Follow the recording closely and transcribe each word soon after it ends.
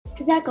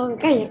Thực ra có cái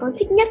cảnh này con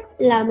thích nhất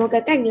là một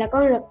cái cảnh là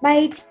con được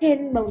bay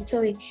trên bầu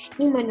trời,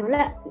 nhưng mà nó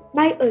là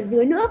bay ở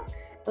dưới nước.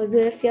 Ở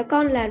dưới phía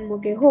con là một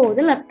cái hồ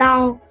rất là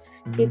to,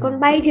 thì con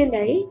bay trên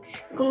đấy,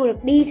 con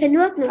được đi trên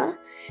nước nữa.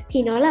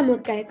 Thì nó là một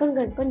cái con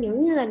nhớ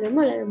như là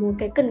nó là một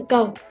cái cần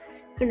cầu,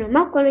 nó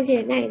móc con lên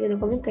thế này, rồi nó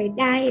có một cái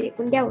đai để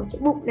con đeo ở chỗ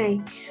bụng này,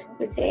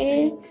 rồi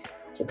sẽ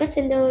chú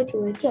Cassandra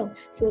chú ấy kiểu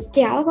chú ấy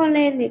kéo con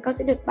lên thì con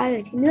sẽ được bay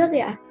ở trên nước vậy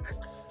ạ.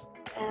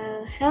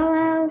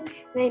 Hello,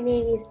 my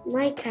name is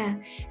Maika.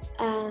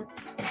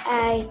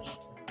 I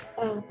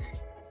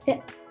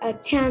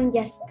 10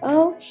 years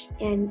old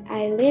and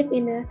I live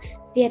in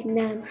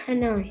Vietnam,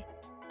 Hanoi.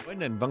 Với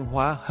nền văn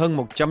hóa hơn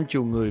 100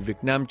 triệu người Việt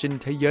Nam trên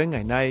thế giới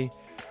ngày nay,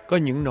 có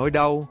những nỗi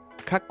đau,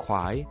 khắc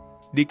khoải,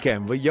 đi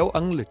kèm với dấu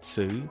ấn lịch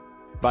sử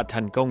và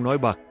thành công nổi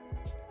bật.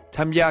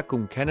 Tham gia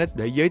cùng Kenneth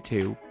để giới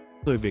thiệu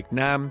người Việt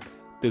Nam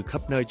từ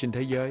khắp nơi trên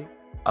thế giới.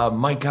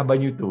 Maika bao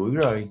nhiêu tuổi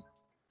rồi?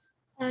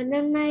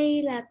 Năm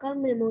nay là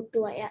con 11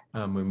 tuổi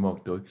ạ. 11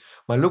 tuổi.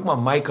 Mà lúc mà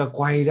Maika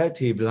quay đó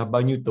thì là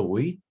bao nhiêu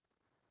tuổi?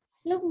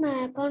 Lúc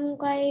mà con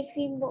quay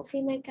bộ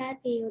phim Maika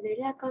thì hồi đấy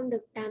là con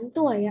được 8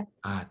 tuổi ạ.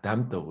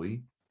 8 tuổi.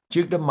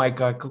 Trước đó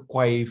Maika có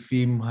quay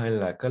phim hay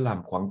là có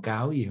làm quảng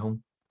cáo gì không?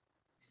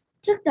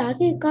 Trước đó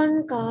thì con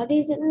có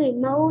đi dẫn người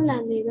mẫu,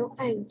 làm người mẫu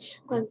ảnh,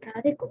 quảng cáo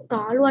thì cũng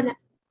có luôn ạ.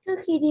 Trước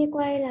khi đi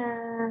quay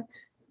là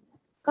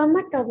con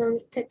bắt đầu vào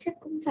nghệ thuật chắc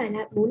cũng phải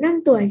là 4-5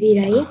 tuổi gì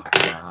đấy.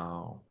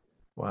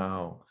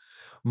 Wow.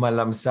 Mà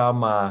làm sao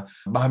mà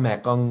ba mẹ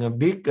con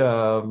biết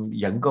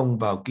dẫn con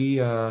vào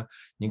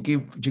những cái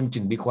chương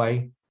trình đi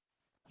quay?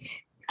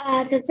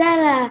 Thật ra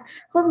là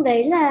hôm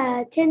đấy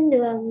là trên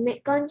đường mẹ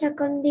con cho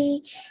con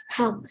đi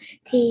học,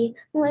 thì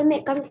hôm ấy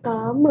mẹ con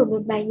có mở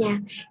một bài nhạc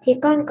thì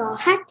con có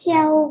hát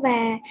theo,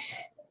 và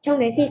trong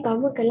đấy thì có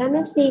một cái loa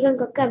Messi, con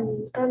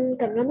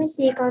cầm loa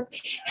Messi con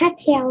hát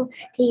theo,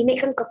 thì mẹ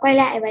con có quay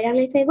lại và đăng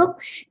lên Facebook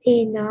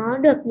thì nó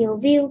được nhiều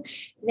view,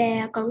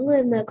 và có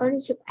người mời con đi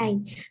chụp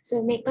ảnh.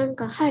 Rồi mẹ con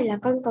có hỏi là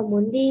con có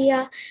muốn đi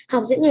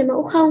học diễn người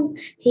mẫu không,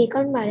 thì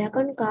con bảo là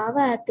con có,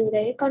 và từ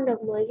đấy con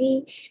được mới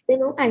đi diễn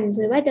mẫu ảnh,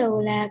 rồi bắt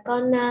đầu là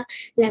con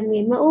làm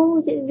người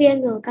mẫu, diễn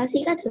viên, rồi ca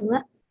sĩ các thứ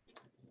ạ.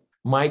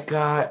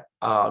 Maika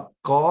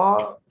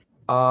có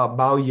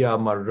bao giờ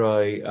mà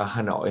rời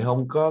Hà Nội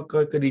không? Có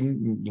đi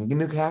những cái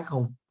nước khác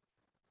không?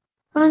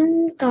 Con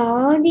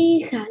có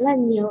đi khá là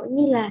nhiều,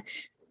 như là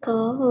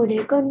có hồi đấy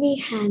con đi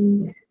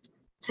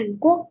Hàn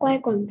Quốc quay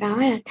quảng cáo,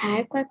 hay là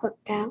Thái quay quảng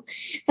cáo,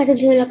 và thường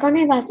thường là con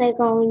hay vào Sài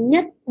Gòn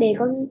nhất để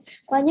con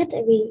qua nhất,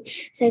 tại vì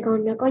Sài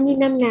Gòn nó coi như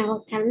năm nào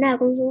hoặc tháng nào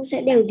con cũng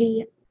sẽ đều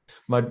đi.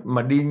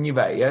 Mà đi như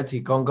vậy á,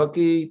 thì con có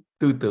cái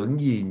tư tưởng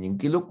gì những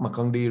cái lúc mà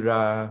con đi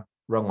ra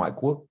ngoại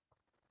quốc?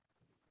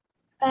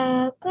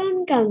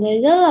 Con cảm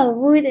thấy rất là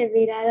vui, tại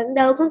vì là lần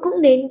đầu con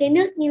cũng đến cái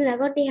nước như là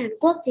con đi Hàn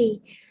Quốc,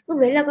 thì lúc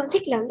đấy là con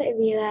thích lắm, tại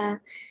vì là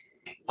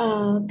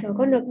kiểu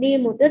con được đi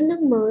một đất nước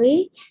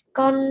mới,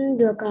 con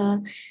được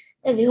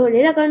tại vì hồi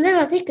đấy là con rất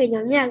là thích cái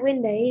nhóm nhạc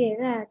bên đấy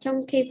là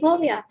trong K-pop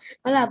vậy ạ,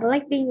 đó là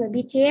Blackpink và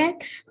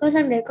BTS. Con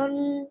sang đấy con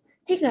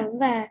thích lắm,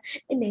 và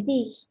bên đấy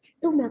thì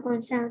lúc mà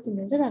con sang thì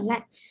nó rất là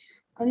lạnh.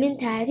 Còn bên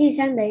Thái thì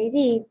sang đấy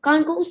thì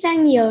con cũng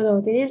sang nhiều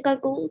rồi, thế nên con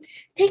cũng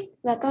thích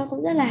và con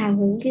cũng rất là hào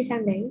hứng khi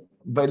sang đấy.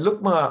 Vậy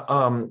lúc mà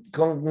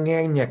con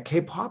nghe nhạc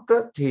K-pop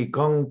đó thì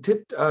con thích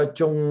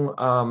trong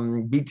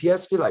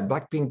BTS với lại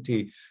Blackpink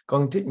thì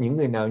con thích những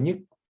người nào nhất?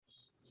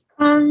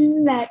 Con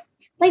là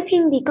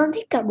Blackpink thì con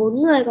thích cả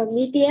 4 người, còn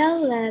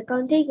BTS là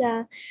con thích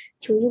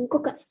chú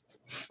Jungkook ạ.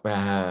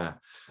 Và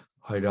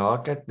hồi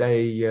đó cách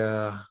đây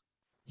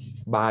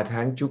 3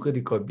 tháng chú có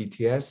đi coi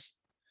BTS.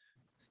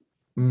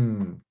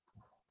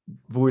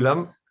 Vui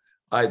lắm.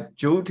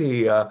 Chú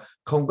thì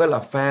không có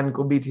là fan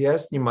của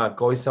BTS, nhưng mà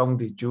coi xong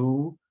thì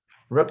chú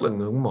rất là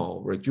ngưỡng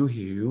mộ, rồi chú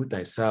hiểu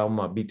tại sao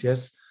mà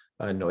BTS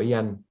nổi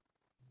danh.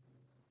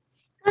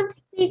 Con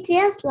thích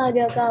BTS là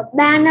được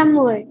 3 năm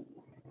rồi.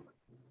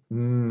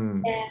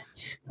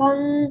 Con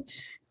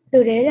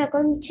từ đấy là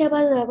con chưa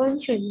bao giờ con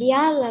chuyển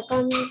BTS, là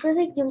con cứ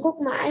thích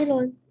Jungkook mãi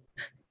luôn.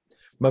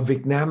 Mà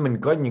Việt Nam mình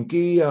có những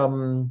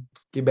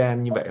cái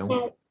band như vậy không?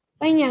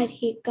 Ban nhạc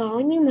thì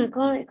có, nhưng mà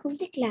con lại không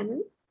thích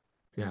lắm.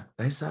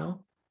 Tại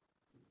sao?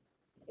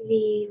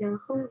 Vì nó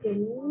không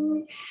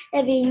đúng.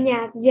 Tại vì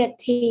nhạc Việt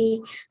thì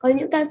có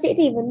những ca sĩ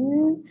thì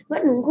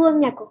vẫn đúng gu âm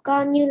nhạc của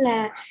con, như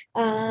là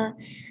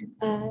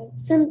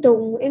Sơn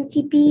Tùng,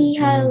 MTP,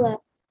 hay là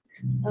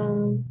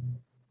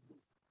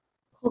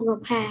Hồ Ngọc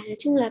Hà. Nói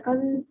chung là con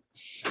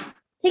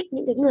thích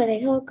những cái người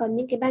đấy thôi, còn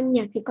những cái ban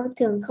nhạc thì con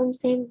thường không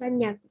xem ban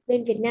nhạc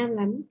bên Việt Nam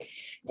lắm,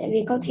 tại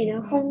vì con thấy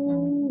nó không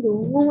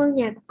đúng gu âm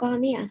nhạc của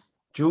con ấy ạ.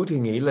 Chú thì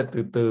nghĩ là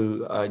từ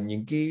từ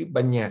những cái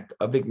ban nhạc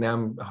ở Việt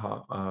Nam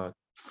họ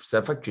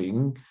sẽ phát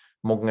triển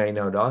một ngày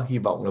nào đó, hy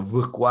vọng là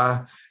vượt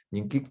qua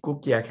những cái quốc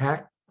gia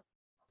khác.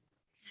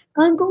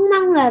 Con cũng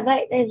mong là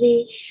vậy, tại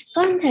vì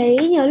con thấy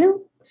nhiều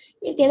lúc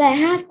những cái bài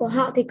hát của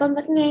họ thì con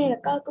vẫn nghe và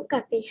con cũng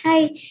cảm thấy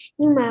hay,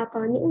 nhưng mà có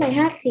những bài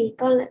hát thì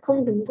con lại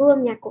không đúng gu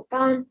âm nhạc của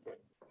con.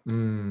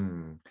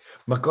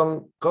 Mà con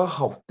có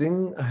học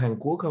tiếng Hàn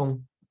Quốc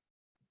không?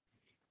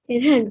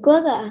 Tiếng Hàn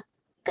Quốc ạ?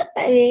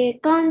 Tại vì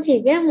con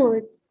chỉ biết một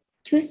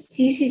chút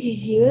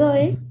xíu thôi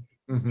ấy.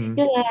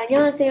 Như là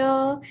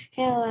안녕하세요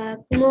hay là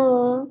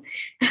kumo.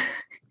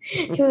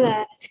 Chung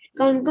là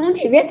con cũng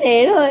chỉ biết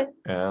thế thôi.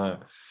 À,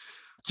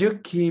 trước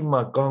khi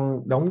mà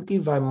con đóng cái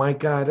vai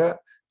Maika đó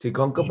thì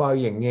con có bao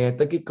giờ nghe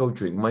tới cái câu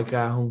chuyện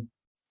Maika không?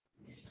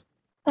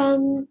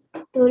 Con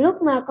từ lúc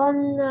mà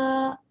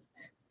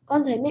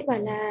con thấy mẹ bảo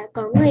là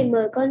có người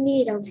mời con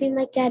đi đóng phim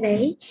Maika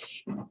đấy,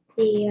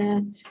 thì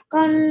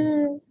con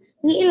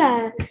nghĩ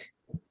là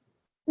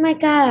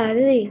Maika là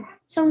cái gì,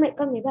 xong mẹ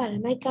con mới bảo là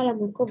Maika là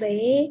một cô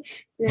bé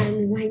là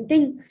người ngoài hành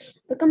tinh.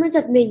 Và con mới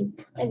giật mình,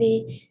 tại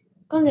vì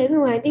con thấy người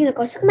ngoài hành tinh là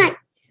có sức mạnh.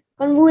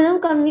 Con vui lắm,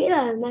 con nghĩ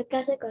là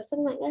Maika sẽ có sức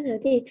mạnh các thứ,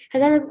 thì thật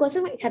ra nó cũng có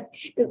sức mạnh thật,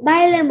 được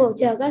bay lên bầu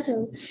trời các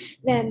thứ.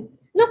 Và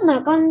lúc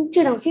mà con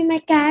chưa đóng phim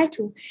Maika ấy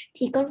chú,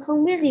 thì con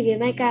không biết gì về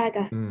Maika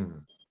cả.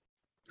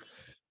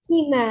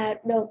 Khi mà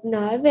được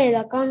nói về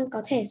là con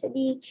có thể sẽ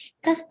đi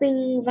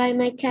casting vai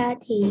Maika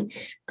thì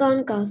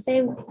con có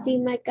xem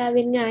phim Maika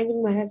bên Nga,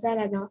 nhưng mà thật ra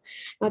là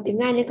nó tiếng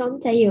Nga nên con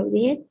cũng chả hiểu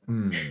gì hết.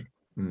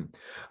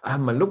 À,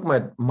 mà lúc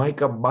mà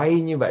Maika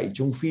bay như vậy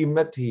trong phim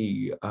đó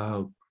thì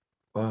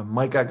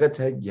Maika có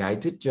thể giải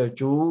thích cho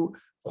chú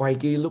quay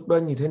cái lúc đó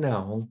như thế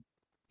nào không?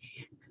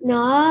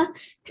 Nó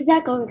thật ra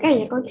có cái cảnh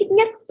là con thích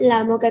nhất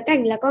là một cái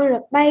cảnh là con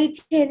được bay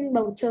trên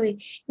bầu trời,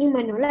 nhưng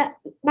mà nó là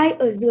bay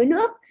ở dưới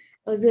nước.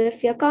 Ở dưới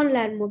phía con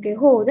là một cái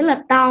hồ rất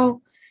là to,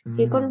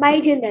 thì con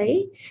bay trên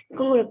đấy,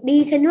 con được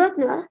đi trên nước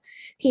nữa.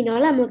 Thì nó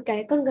là một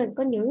cái, con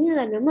nhớ như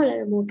là nó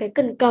là một cái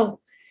cần cầu,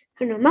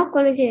 nó móc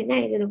con lên thế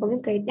này, rồi nó có một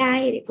cái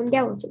đai để con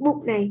đeo ở chỗ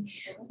bụng này,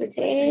 rồi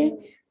sẽ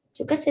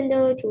chú cắt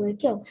sender, chú ấy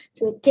kiểu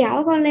chú ấy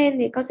kéo con lên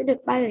thì con sẽ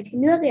được bay ở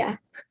trên nước vậy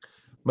ạ.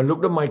 Mà lúc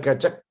đó Maika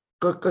chắc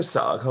có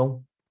sợ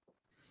không?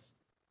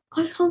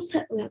 Con không sợ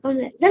mà con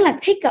lại rất là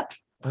thích ạ.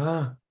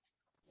 À.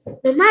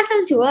 Nó mát lắm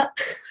chú ạ.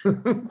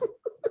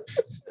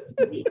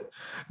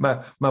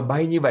 mà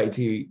bay như vậy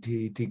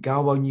thì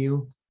cao bao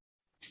nhiêu?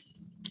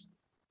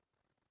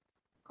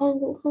 Con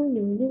cũng không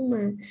nhớ, nhưng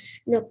mà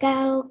nó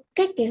cao,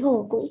 cách cái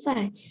hồ cũng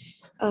phải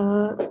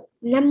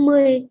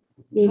 50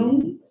 đến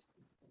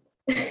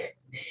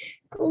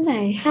cũng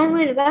phải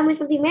 20 đến 30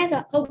 cm rồi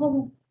ạ.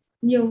 Không,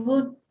 nhiều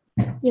hơn.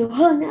 Nhiều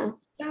hơn nữa ạ.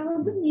 Cao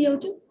hơn rất nhiều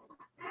chứ.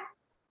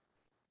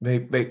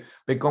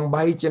 Về con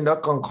bay trên đó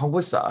con không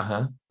có sợ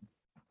hả?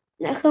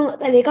 Dạ không ạ,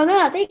 tại vì con rất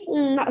là thích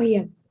mạo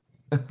hiểm.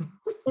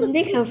 Con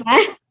thích khám phá.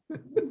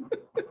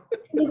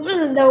 Thì cũng là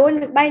lần đầu con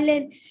được bay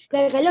lên.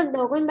 Về cái lần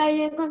đầu con bay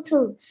lên con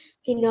thử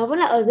thì nó vẫn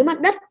là ở dưới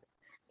mặt đất,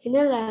 thế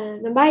nên là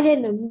nó bay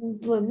lên nó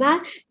vừa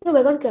mát. Lúc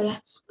đấy con kiểu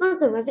là con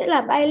tưởng nó sẽ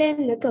là bay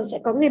lên, nó kiểu sẽ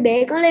có người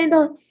bế con lên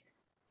thôi.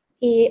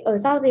 Thì ở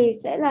sau thì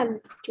sẽ là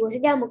chú sẽ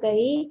đeo một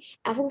cái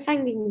áo phông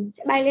xanh, mình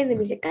sẽ bay lên rồi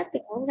mình sẽ cắt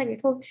cái áo phông xanh này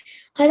thôi.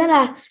 Hay ra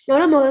là nó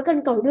là một cái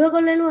cần cầu đưa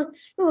con lên luôn.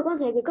 Lúc mà con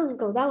thấy cái cần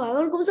cầu to quá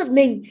con cũng giật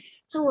mình.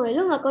 Xong rồi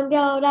lúc mà con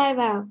đeo đai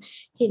vào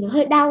thì nó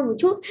hơi đau một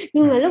chút,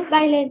 nhưng mà lúc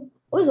bay lên,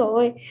 ôi dồi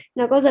ôi,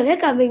 nó có giật hết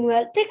cả mình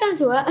mà thích lắm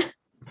chú ạ.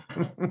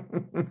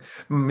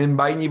 Mình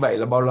bay như vậy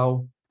là bao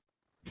lâu?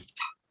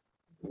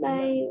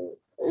 Bay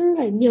cũng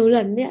phải nhiều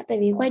lần đấy ạ, tại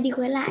vì quay đi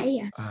quay lại ấy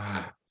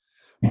ạ.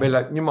 Vậy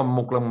là nhưng mà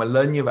một lần mà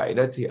lên như vậy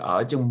đó thì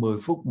ở trong 10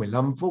 phút,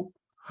 15 phút,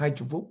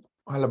 20 phút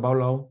hay là bao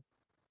lâu?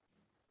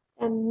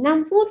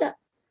 5 phút ạ.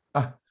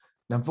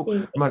 5 phút. Thì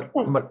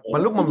Mà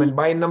lúc mà mình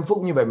bay 5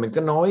 phút như vậy mình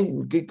có nói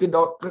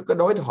cái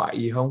đối thoại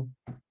gì không?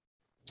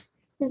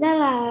 Thực ra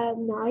là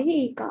nói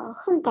thì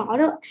không có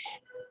đâu.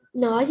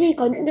 Nói thì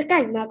có những cái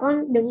cảnh mà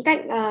con đứng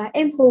cạnh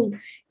em Hùng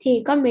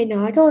thì con mới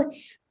nói thôi.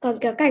 Còn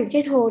cái cảnh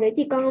trên hồ đấy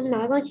thì con không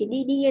nói, con chỉ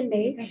đi Dien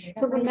đấy,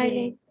 xong con bay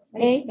lên.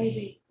 Đấy,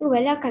 lúc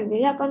đấy là cảnh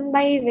đấy là con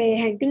bay về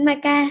hành tinh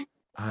Maika.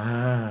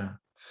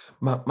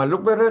 Mà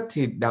lúc đó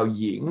thì đạo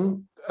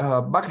diễn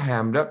bác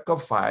Hàm đó có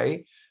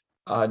phải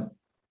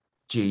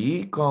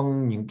chỉ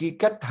con những cái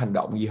cách hành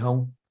động gì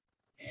không?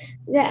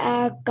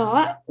 Dạ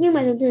có, nhưng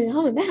mà thường thường là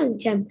không phải bác hàng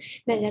trầm,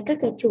 mà là các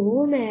cái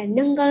chú mà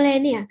nâng con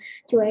lên nè,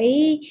 chú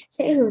ấy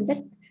sẽ hướng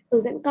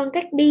dẫn con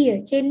cách đi ở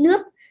trên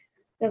nước.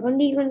 Rồi con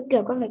đi, con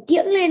kiểu con phải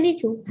kiễng lên đi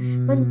chú,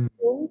 con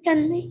uống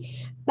chân ấy.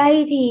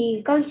 Bay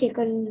thì con chỉ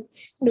cần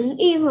đứng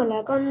im hoặc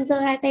là con giơ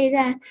hai tay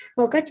ra,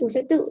 rồi các chú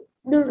sẽ tự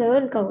đưa cái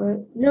con cẩu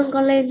nâng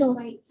con lên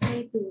thôi.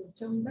 Xoay từ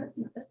trong đất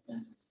mặt đất ra.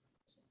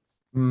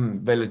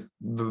 Vậy là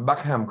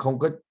bác Hàm không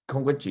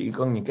có chỉ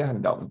con những cái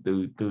hành động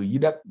từ dưới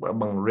đất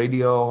bằng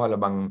radio hay là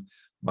bằng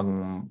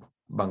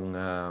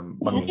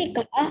Thì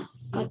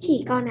có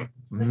chỉ con ạ.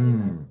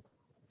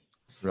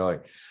 Rồi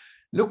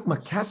lúc mà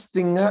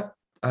casting á,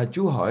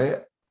 chú hỏi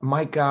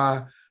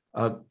Maika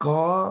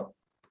có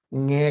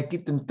nghe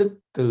cái tin tức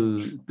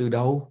từ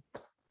đâu?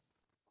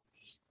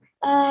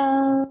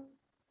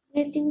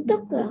 Nghe tin tức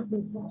à?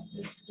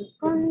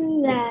 Con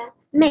là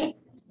mẹ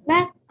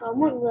bác có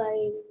một người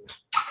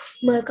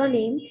mời con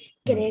đến,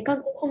 cái đấy con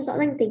cũng không rõ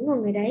danh tính của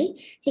người đấy,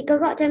 thì con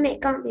gọi cho mẹ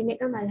con thì mẹ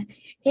con bảo là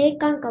thế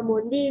con có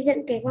muốn đi dẫn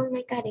cái vong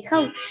Maika đấy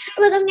không.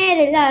 Mà con nghe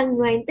đấy là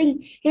ngoài hành tinh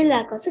nên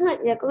là có sức mạnh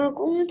là con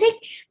cũng thích,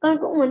 con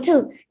cũng muốn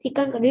thử, thì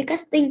con có đi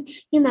casting.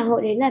 Nhưng mà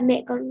hồi đấy là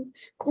mẹ con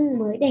cũng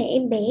mới đẻ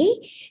em bé,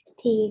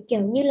 thì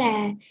kiểu như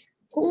là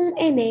cũng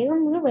em ấy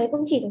lúc đấy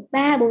cũng chỉ được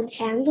 3-4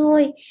 tháng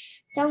thôi,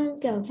 xong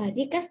kiểu phải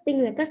đi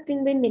casting là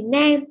casting bên miền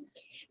Nam,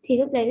 thì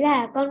lúc đấy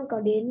là con có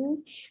đến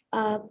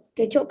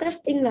cái chỗ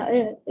casting là ở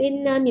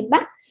bên miền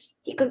Bắc,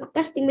 thì con có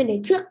casting bên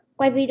đấy trước,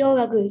 quay video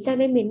và gửi sang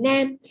bên miền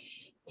Nam,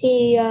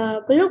 thì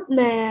cái lúc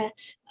mà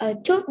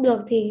chốt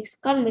được thì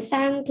con mới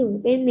sang thử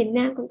bên miền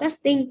Nam con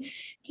casting,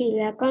 thì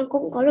là con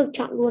cũng có được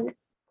chọn luôn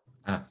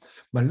ạ.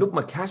 Mà lúc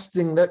mà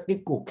casting đó, cái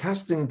cuộc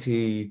casting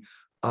thì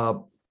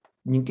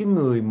những cái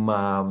người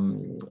mà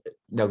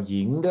đạo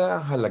diễn đó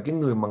hay là cái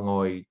người mà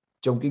ngồi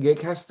trong cái ghế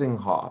casting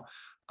họ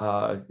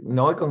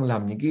nói con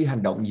làm những cái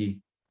hành động gì?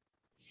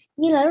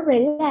 Như là lúc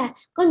đấy là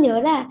con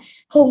nhớ là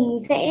Hùng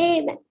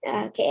sẽ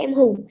cái em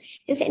Hùng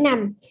em sẽ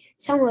nằm,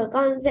 xong rồi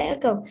con sẽ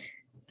kiểu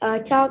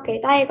cho cái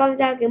tay con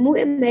ra cái mũi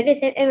em ấy để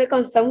xem em ấy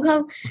còn sống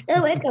không.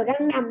 Lúc ấy kiểu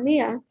đang nằm đi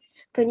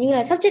kiểu như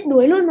là sắp chết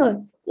đuối luôn rồi.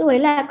 Lúc ấy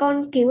là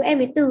con cứu em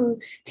ấy từ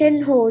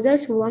trên hồ rơi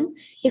xuống,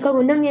 thì con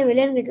có nâng em ấy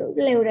lên cái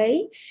lều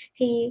đấy,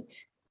 thì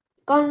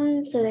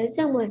con xử đấy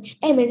xong rồi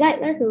em ấy dậy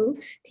các thứ,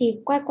 thì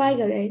quay quay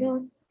kiểu đấy thôi,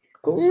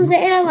 cũng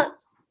dễ lắm ạ.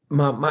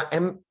 Mà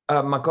em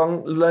mà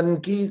con lên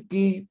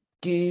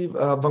cái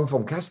văn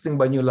phòng casting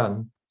bao nhiêu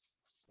lần?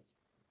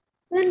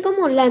 Lên có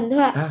một lần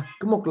thôi ạ.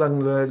 Có một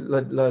lần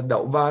là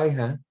đậu vai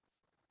hả?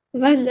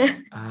 Vâng ạ.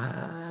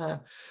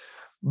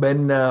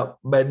 Bên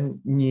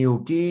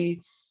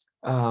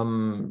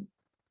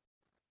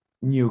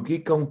nhiều cái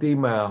công ty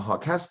mà họ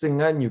casting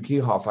á, nhiều khi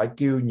họ phải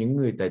kêu những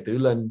người tài tử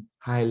lên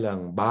 2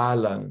 lần, 3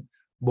 lần,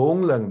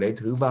 4 lần để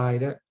thử vai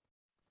đó.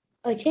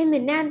 Ở trên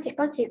miền Nam thì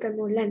con chỉ cần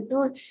một lần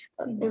thôi.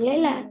 Đáng lẽ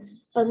là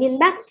ở miền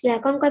Bắc là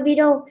con quay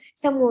video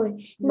xong rồi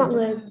mọi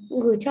người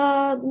gửi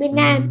cho bên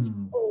Nam,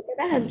 gửi cho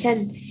bác Hàm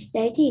Trần.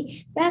 Đấy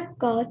thì bác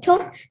có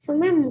chốt,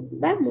 xong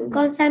bác muốn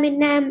con sang bên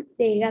Nam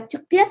để gặp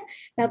trực tiếp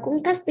và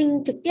cũng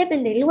casting trực tiếp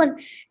bên đấy luôn.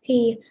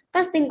 Thì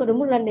casting có đúng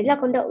một lần đấy là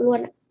con đậu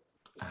luôn ạ.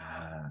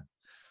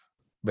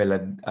 Vậy là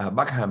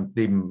bác Hàm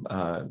tìm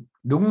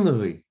đúng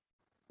người,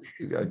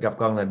 gặp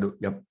con là được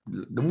gặp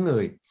đúng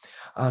người.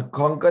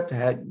 Con có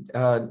thể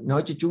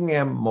nói cho chú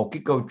nghe một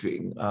cái câu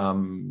chuyện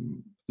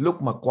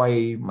lúc mà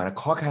quay mà nó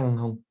khó khăn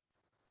không?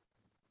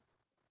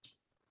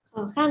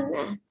 Khó khăn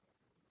ạ.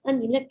 Con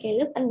nhớ là cái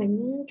lúc ăn bánh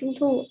trung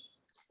thu.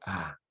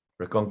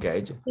 Rồi con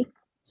kể cho.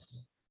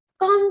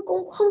 Con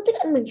cũng không thích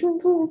ăn bánh trung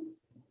thu.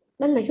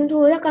 Ăn bánh trung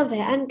thu là con phải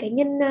ăn cái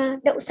nhân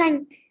đậu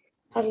xanh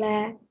hoặc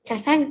là trà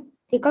xanh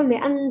thì con mới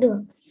ăn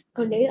được.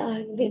 Còn đấy ở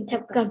vị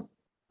thập cẩm,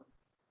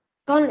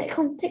 con lại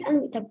không thích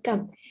ăn vị thập cẩm.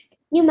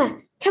 Nhưng mà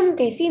trong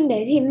cái phim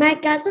đấy thì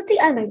Maika rất thích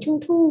ăn bánh trung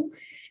thu,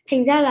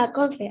 thành ra là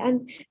con phải ăn.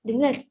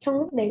 Đúng là trong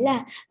lúc đấy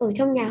là ở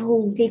trong nhà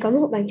Hùng thì có một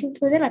hộp bánh trung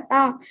thu rất là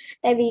to,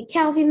 tại vì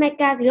theo phim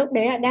Maika thì lúc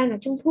đấy là đang là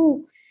trung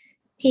thu,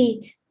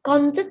 thì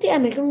con rất thích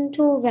ăn bánh trung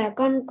thu và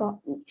con có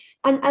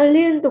ăn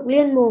liên tục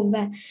liên mồm,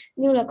 và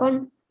như là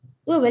con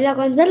lúc đấy là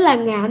con rất là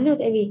ngán rồi,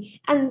 tại vì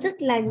ăn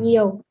rất là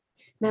nhiều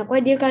mà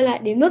quay đi quay lại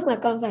đến mức mà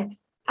con phải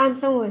ăn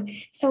xong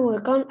rồi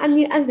con ăn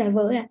như ăn giả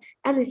vờ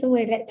ăn rồi xong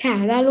rồi lại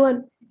thả ra luôn,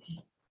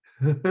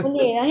 con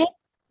nhảy ra hết,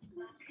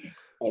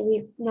 tại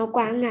vì nó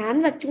quá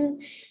ngán, và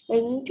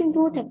bánh trung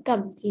thu thập cẩm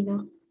thì nó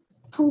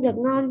không được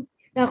ngon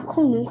và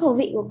không đúng khẩu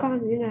vị của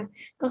con, nên là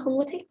con không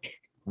có thích.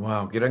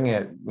 Wow, cái đó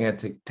nghe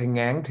thấy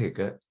ngán thiệt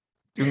á.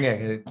 Chú nghe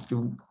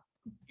chú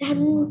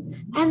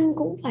Ăn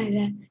cũng phải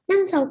là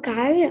 5-6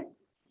 cái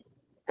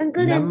ăn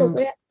cứ liên tục năm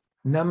ấy ạ.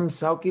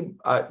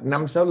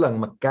 5-6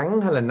 lần mà cắn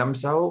hay là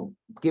 5-6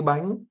 cái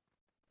bánh?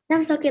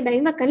 5-6 cái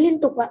bánh và cắn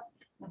liên tục ạ.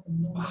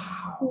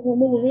 Wow.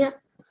 Mù ạ.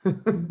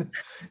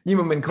 Nhưng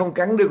mà mình không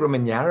cắn được rồi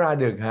mình nhả ra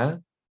được hả?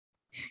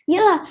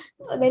 Nghĩa là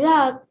đấy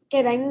là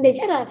cái bánh đấy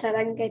chắc là phải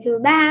bánh cái thứ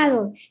 3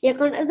 rồi, giờ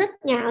con đã rất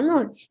ngán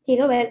rồi, thì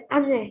lúc đấy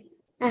ăn này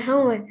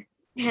không rồi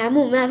há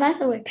mồm ra phát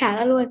xong rồi thả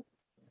ra luôn,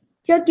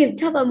 chưa kịp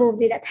cho vào mồm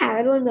thì đã thả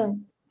ra luôn rồi.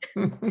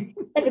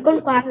 Tại vì con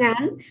quá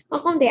ngán, con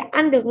không thể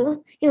ăn được nữa,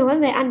 nhưng mà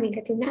con phải ăn đến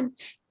cái thứ 5.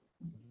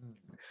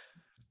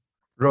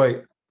 Rồi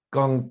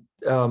con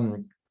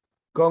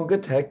có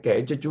thể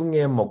kể cho chú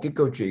nghe một cái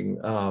câu chuyện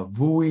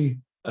vui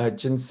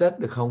trên set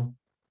được không?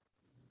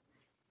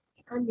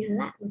 Con nhớ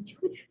lại một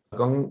chút.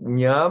 Con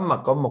nhớ mà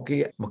có một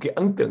cái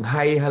ấn tượng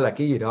hay hay là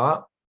cái gì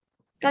đó.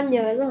 Con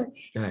nhớ rồi.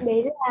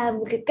 Đấy là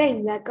một cái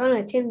cảnh là con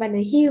ở trên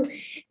bàn hưu,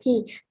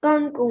 thì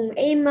con cùng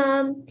em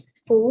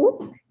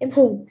Phú, em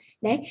Hùng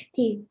đấy,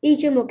 thì đi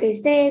trên một cái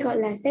xe gọi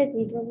là xe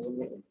gì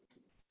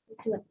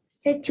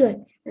trượt,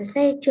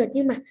 xe trượt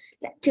nhưng mà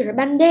trượt vào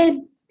ban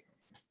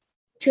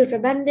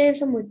đêm,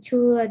 xong rồi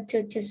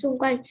trượt xung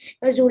quanh,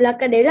 mặc dù là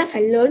cái đấy là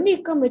phải lớn thì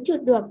con mới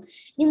trượt được,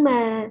 nhưng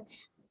mà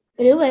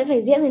cái lúc đấy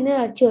phải diễn thế nên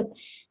là trượt.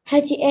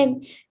 Hai chị em,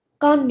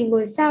 con thì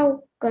ngồi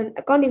sau, còn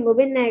con thì ngồi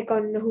bên này,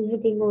 còn Hùng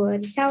thì ngồi ở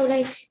sau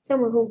đây, xong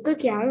rồi Hùng cứ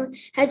kéo rồi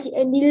hai chị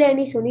em đi lên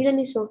đi xuống, đi lên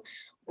đi xuống,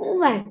 cũng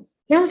phải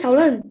 5-6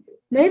 lần,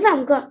 mấy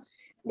vòng cơ,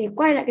 để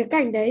quay lại cái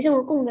cảnh đấy, xong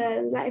cuối cùng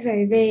là lại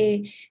phải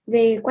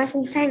về quay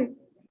phông xanh.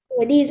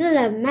 Rồi đi rất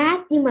là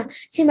mát, nhưng mà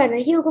trên bàn đá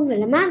hưu không phải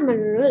là mát mà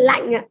nó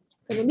lạnh ạ,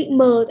 nó bị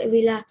mờ tại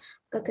vì là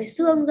cả cái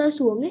xương rơi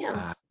xuống ấy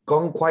ạ.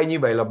 Con quay như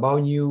vậy là bao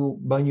nhiêu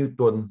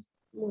tuần?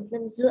 1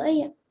 năm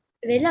rưỡi ạ.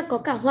 Đấy là có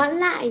cả hoãn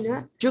lại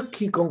nữa. Trước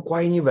khi con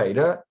quay như vậy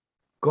đó,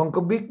 con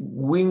có biết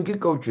nguyên cái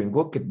câu chuyện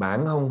của kịch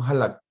bản không? Hay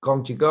là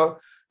con chỉ có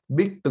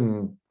biết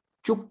từng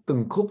chút,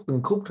 từng khúc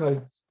thôi?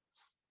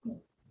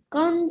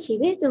 Con chỉ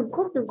biết từng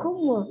khúc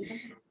một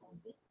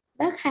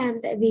bác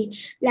Hàm, tại vì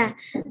là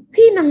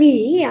khi mà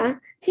nghỉ ấy ạ,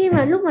 khi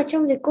mà lúc mà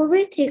trong dịch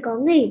Covid thì có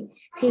nghỉ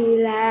thì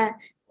là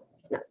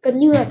gần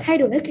như là thay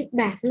đổi hết kịch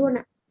bản luôn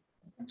ạ.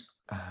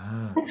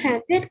 À, Bác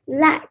Hàm viết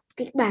lại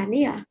kịch bản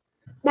ấy ạ,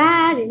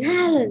 3 đến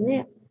 2 lần đấy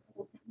ạ.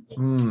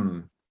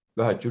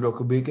 và chú đâu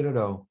có biết cái đó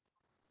đâu.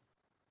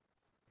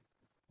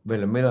 Vậy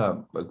là mới là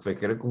về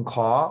cái đó cũng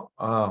khó.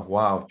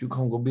 Wow, chú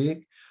không có biết.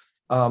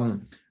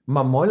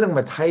 Mà mỗi lần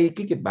mà thay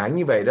cái kịch bản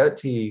như vậy đó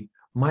thì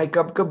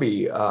Maika có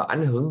bị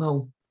ảnh hưởng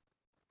không?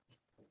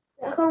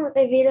 Dạ không,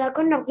 tại vì là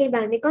con đọc kịch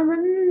bản thì con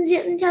vẫn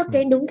diễn theo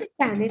cái đúng kịch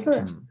bản đấy thôi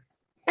ạ. Ừm.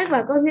 Bác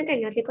bảo con diễn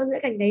cảnh nào thì con diễn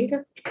cảnh đấy thôi.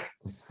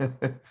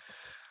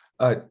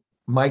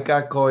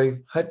 Maika coi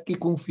hết cái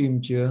cuốn phim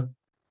chưa?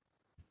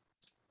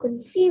 Còn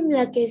phim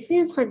là cái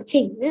phim hoàn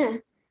chỉnh đấy ạ.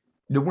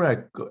 Đúng rồi,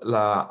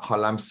 là họ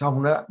làm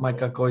xong đó.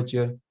 Maika coi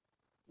chưa?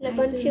 Là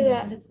con chưa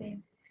ạ.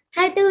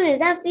 24 này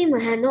ra phim ở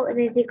Hà Nội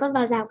này thì con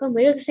vào rạp con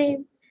mới được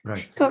xem. Rồi.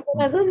 Con cũng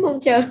là rất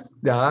mong chờ.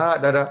 Đó.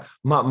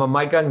 Mà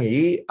Maika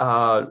nghĩ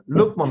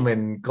lúc mà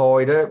mình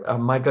coi đó,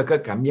 Maika có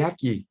cảm giác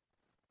gì?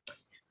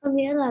 Con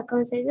nghĩ là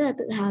con sẽ rất là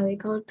tự hào về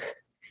con.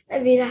 Tại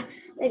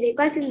vì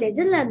quay phim đấy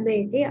rất là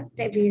mệt đấy ạ.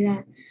 Tại vì là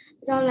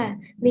do là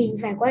mình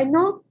phải quay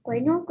nốt,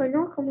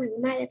 không ngày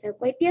mai lại phải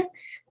quay tiếp,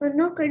 quay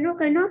nốt,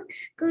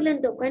 cứ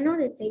liên tục quay nốt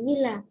để thấy như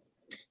là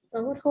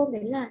có một hôm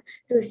đấy là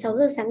từ 6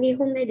 giờ sáng ngày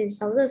hôm nay đến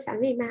 6 giờ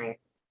sáng ngày mai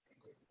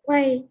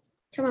quay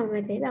cho mọi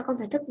người thấy là con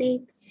phải thức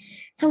đêm,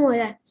 xong rồi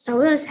là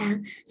 6 giờ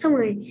sáng, xong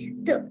rồi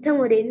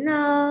đến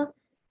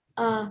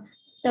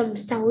tầm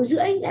 6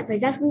 rưỡi lại phải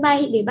ra sân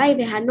bay để bay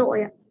về Hà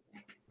Nội ạ.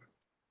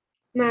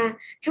 Mà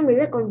trong đấy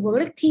là còn vớ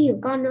lịch thi của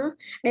con nữa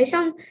đấy,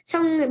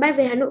 xong rồi bay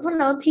về Hà Nội phát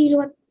là con thi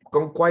luôn.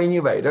 Con quay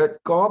như vậy đó,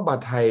 có bà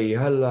thầy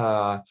hay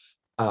là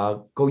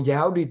cô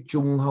giáo đi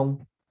chung không?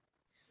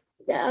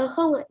 Dạ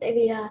không ạ, tại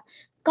vì là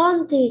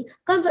con thì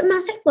con vẫn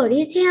mang sách vở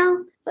đi theo,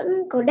 vẫn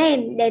có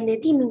đèn đấy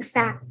thì mình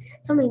sạc,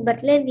 xong mình bật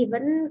lên thì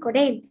vẫn có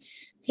đèn.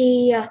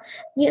 Thì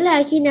nghĩa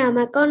là khi nào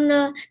mà con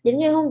đến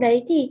ngày hôm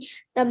đấy thì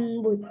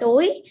tầm buổi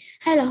tối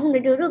hay là hôm đấy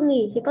đứa được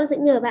nghỉ thì con sẽ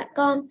nhờ bạn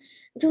con,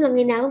 nói chung là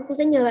ngày nào con cũng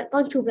sẽ nhờ bạn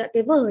con chụp lại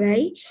cái vở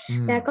đấy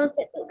và con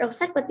sẽ tự đọc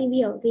sách và tìm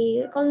hiểu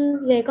thì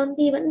con về con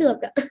thi vẫn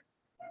được ạ.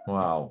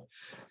 Wow.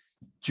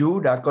 Chú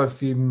đã coi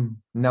phim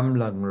 5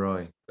 lần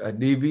rồi.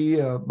 Đi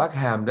với bác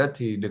Hàm đó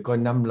thì được coi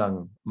 5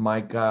 lần.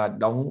 Maika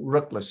đóng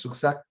rất là xuất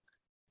sắc.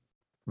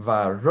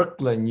 Và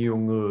rất là nhiều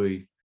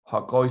người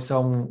họ coi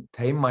xong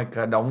thấy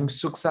Maika đóng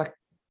xuất sắc.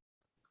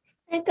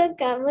 Con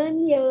cảm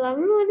ơn nhiều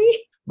lắm luôn ý.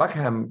 Bác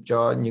Hàm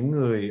cho những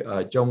người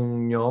ở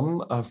trong nhóm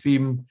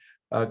phim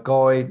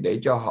coi để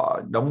cho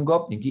họ đóng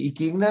góp những cái ý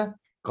kiến đó.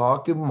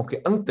 Có một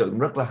cái ấn tượng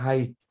rất là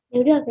hay.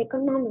 Nếu được thì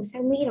con mong được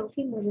sang Mỹ đóng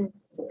phim một lần.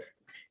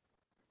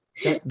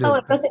 Chắc Xong được. rồi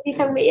con sẽ đi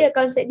sang Mỹ rồi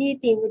con sẽ đi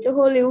tìm một chỗ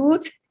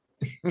Hollywood.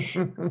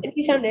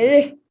 Đi sang đấy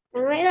rồi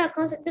đáng lẽ là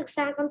con sẽ được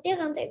sang, con tiếc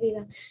lắm tại vì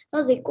là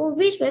do dịch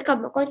Covid với cả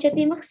bọn con chưa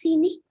tiêm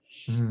vaccine ý,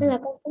 nên là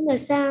con cũng được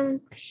sang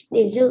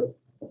để dự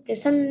cái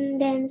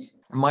Sundance.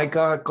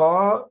 Maika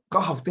có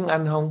học tiếng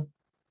Anh không?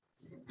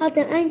 Học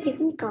tiếng Anh thì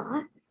cũng có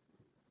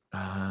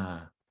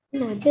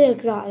nhưng mà chưa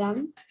được giỏi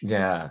lắm.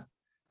 Yeah.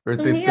 Rồi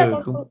Con từ nghĩ là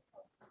từ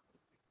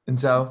cũng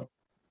sao?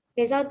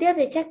 về giao tiếp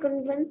thì chắc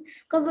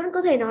con vẫn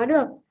có thể nói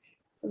được,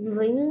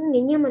 với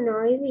nếu như mà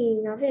nói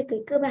gì nói về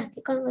cái cơ bản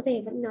thì con có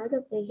thể vẫn nói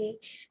được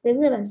với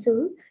người bản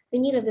xứ,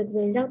 nếu như là việc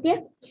về giao tiếp.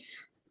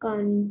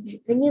 Còn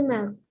nếu như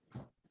mà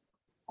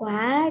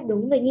quá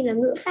đúng về như là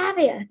ngữ pháp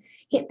vậy ạ,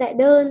 hiện tại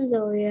đơn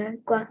rồi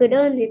quá khứ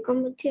đơn thì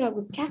con vẫn chưa học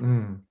được chắc.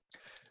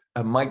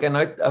 Maika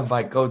nói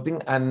vài câu tiếng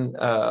Anh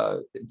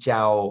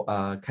chào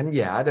khán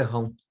giả được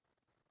không?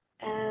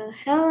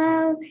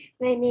 Hello,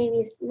 my name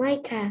is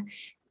Maika.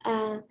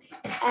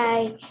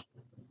 I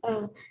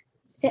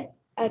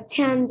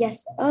 10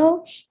 years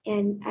old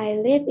and I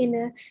live in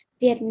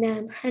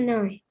Vietnam,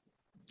 Hanoi.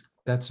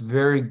 That's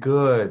very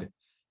good.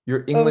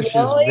 Your Oh, English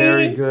is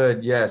very really?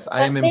 good. Yes,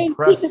 I am Thank you.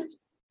 impressed.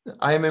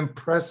 I am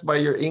impressed by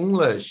your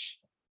English.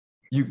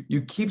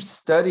 You keep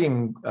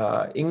studying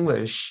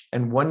English,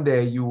 and one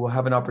day you will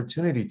have an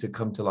opportunity to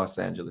come to Los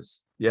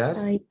Angeles.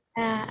 Yes?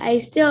 I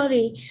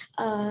study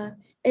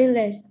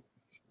English.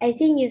 I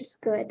think it's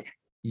good.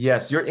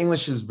 Yes, your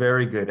English is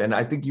very good, and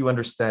I think you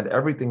understand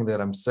everything that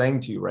I'm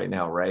saying to you right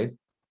now, right?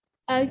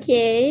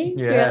 Okay.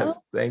 Yes,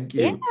 thank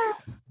Yeah. you.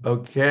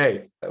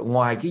 Okay.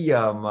 Ngoài cái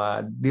giờ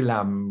mà đi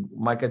làm,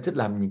 Maika thích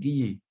làm những cái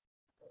gì?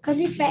 Con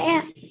thích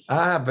vẽ.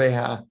 Vậy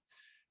hả?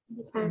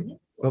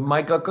 Và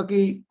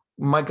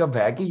Maika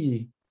vẽ cái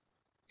gì?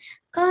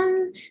 Con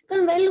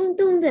vẽ lung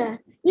tung rồi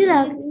như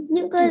là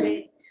những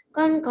cái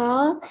con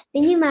có,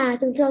 nếu như mà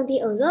thường thường thì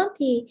ở lớp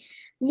thì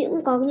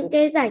có những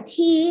cái giải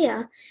thi ấy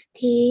ạ,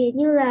 thì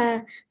như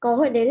là có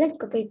hồi đấy là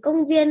có cái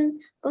công viên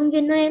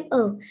nơi em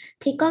ở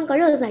thì con có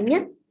được giải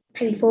nhất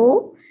thành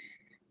phố,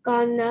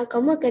 Còn có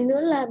một cái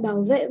nữa là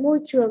bảo vệ môi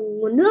trường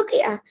nguồn nước ấy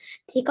ạ.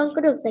 Thì con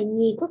có được giải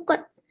nhì quốc cận.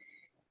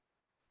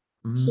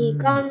 Thì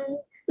con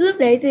lúc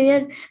đấy tự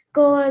nhiên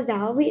cô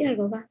giáo vị thật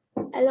của con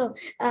alo,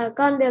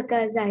 con được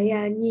giải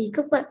nhì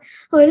cấp quận.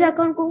 Hồi là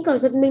con cũng kiểu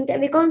giật mình, tại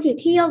vì con chỉ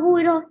thi cho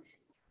vui thôi,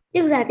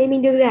 được giải thì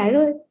mình được giải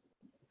thôi,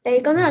 tại vì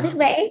con rất là thích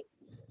vẽ.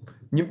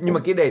 Nhưng mà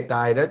cái đề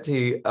tài đó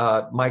thì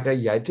Maika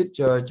giải thích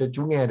cho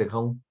chú nghe được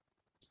không?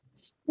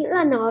 Nghĩa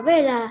là nói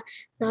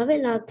về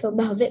là kiểu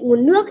bảo vệ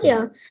nguồn nước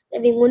kìa. Tại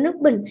vì nguồn nước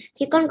bẩn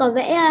thì con có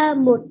vẽ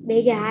một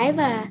bé gái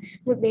và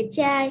một bé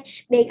trai.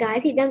 Bé gái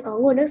thì đang có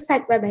nguồn nước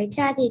sạch và bé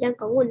trai thì đang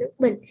có nguồn nước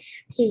bẩn.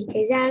 Thì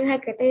cái Giang hai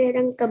cái tay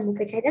đang cầm một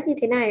cái trái đất như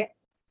thế này ạ.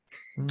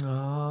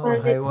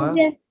 Còn về Hay công quá.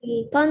 viên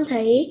thì con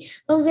thấy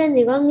công viên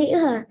thì con nghĩ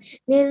là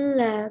nên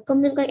là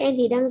công viên quanh em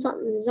thì đang dọn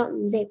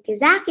dọn dẹp cái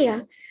rác kìa,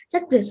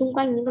 rác rưởi xung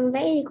quanh, những con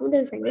vẽ thì cũng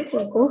được giải nhất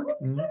thành phố.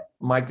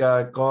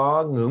 Maika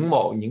có ngưỡng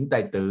mộ những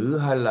tài tử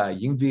hay là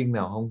diễn viên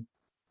nào không?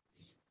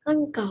 Con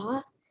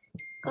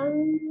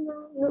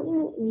ngưỡng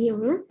mộ nhiều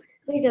lắm,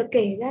 bây giờ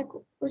kể ra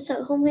cũng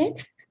sợ không hết.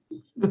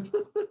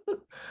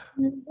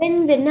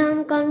 Bên Việt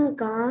Nam con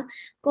có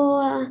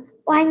cô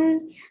Oanh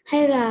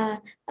hay là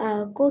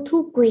cô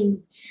Thu Quỳnh,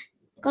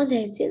 con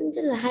thấy diễn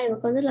rất là hay và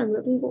con rất là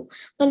ngưỡng mộ.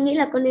 Con nghĩ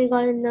là con nên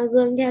coi nó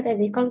gương theo, tại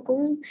vì con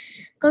cũng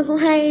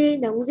hay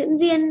đóng diễn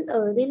viên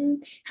ở bên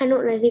Hà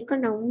Nội này, thì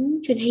con đóng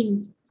truyền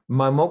hình.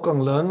 Mai mốt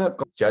con lớn á,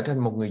 con trở thành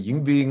một người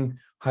diễn viên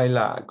hay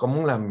là con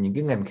muốn làm những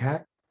cái ngành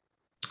khác?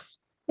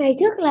 Ngày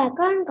trước là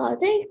con có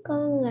thích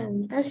con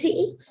làm ca sĩ,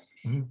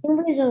 Ừ. nhưng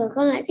bây giờ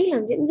con lại thích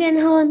làm diễn viên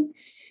hơn.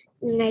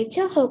 Ngày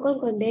trước hồi con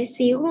còn bé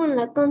xíu luôn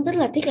là con rất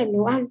là thích làm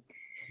nấu ăn,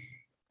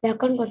 và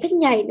con còn thích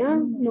nhảy nữa,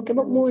 một cái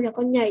bộ môn là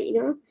con nhảy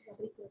nữa.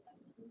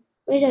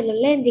 Bây giờ lớn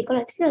lên thì con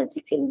lại rất là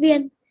thích diễn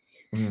viên,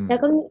 và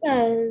con nghĩ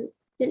là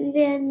diễn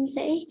viên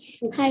sẽ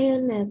hay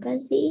hơn là ca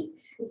sĩ,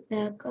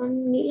 và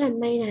con nghĩ là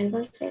may này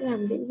con sẽ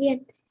làm diễn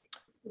viên,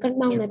 con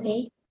mong là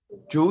thế.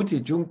 Chú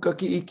thì chú có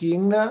cái ý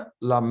kiến đó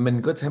là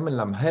mình có thể mình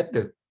làm hết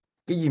được,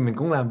 cái gì mình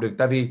cũng làm được,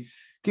 tại vì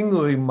cái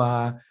người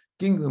mà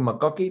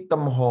có cái tâm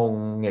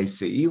hồn nghệ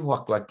sĩ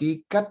hoặc là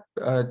cái cách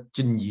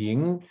trình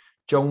diễn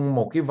trong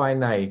một cái vai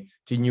này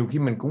thì nhiều khi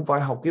mình cũng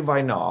phải học cái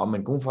vai nọ,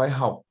 mình cũng phải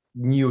học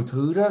nhiều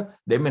thứ đó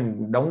để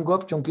mình đóng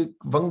góp trong cái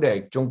vấn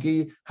đề, trong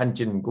cái hành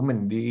trình của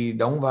mình đi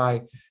đóng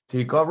vai.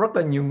 Thì có rất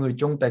là nhiều người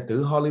trong tài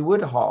tử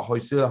Hollywood, họ hồi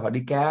xưa họ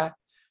đi ca,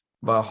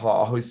 và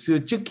họ hồi xưa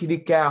trước khi đi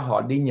ca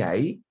họ đi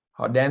nhảy,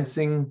 họ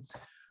dancing,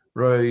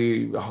 rồi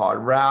họ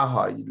ra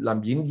họ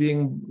làm diễn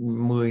viên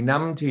 10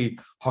 năm thì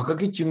họ có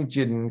cái chương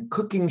trình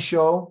cooking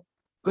show,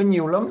 có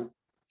nhiều lắm.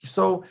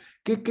 So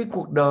cái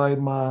cuộc đời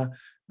mà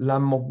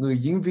làm một người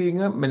diễn viên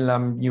á, mình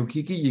làm nhiều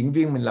khi cái diễn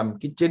viên mình làm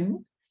cái chính,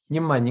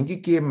 nhưng mà những cái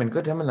kia mình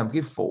có thể mình làm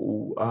cái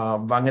phụ,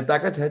 và người ta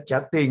có thể trả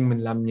tiền mình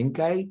làm những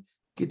cái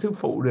thứ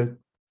phụ được.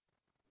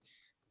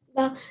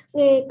 Vâng,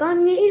 nghề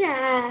con nghĩ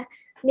là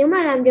nếu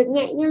mà làm được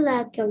nhẹ như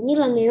là kiểu như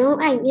là nghề mẫu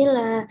ảnh, như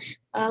là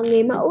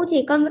nghề mẫu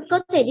thì con vẫn có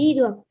thể đi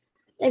được.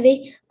 Tại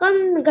vì con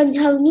gần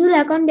hầu như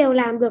là con đều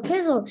làm được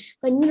hết rồi.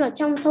 Gần như là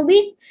trong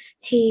showbiz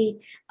thì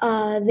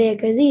về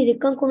cái gì thì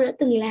con cũng đã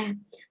từng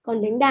làm.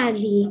 Còn đánh đàn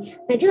thì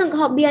ngày trước con có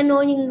học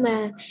piano, nhưng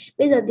mà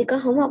bây giờ thì con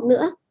không học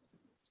nữa.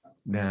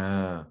 Nè,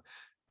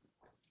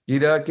 vậy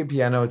đó, cái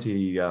piano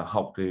thì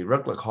học thì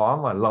rất là khó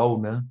mà lâu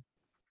nữa.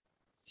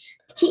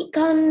 Chị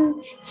con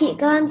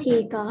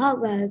thì có học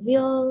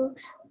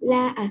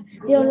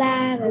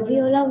viola và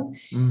violon.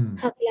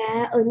 Hoặc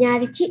là ở nhà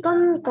thì chị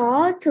con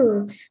có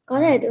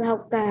thể tự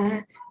học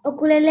cả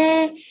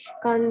ukulele.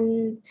 Còn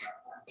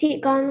chị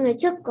con ngày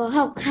trước có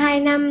học 2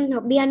 năm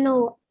học piano,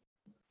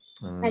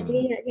 và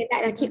hiện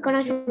tại là chị con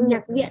đang trong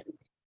nhạc viện.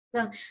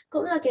 Vâng,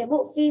 cũng là cái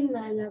bộ phim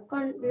là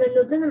con lần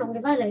đầu tiên đóng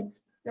cái vai đấy,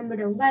 là một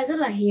đóng vai rất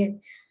là hiền.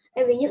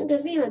 Tại vì những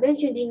cái phim ở bên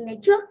truyền hình ngày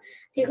trước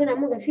thì con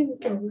đóng một cái phim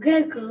kiểu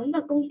ghê gớm và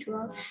công chúa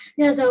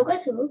nhà giàu các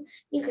thứ,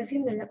 nhưng cái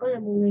phim này là con là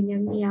một người nhà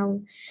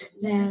nghèo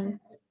và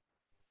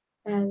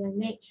là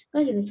mẹ.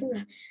 Có thể nói chung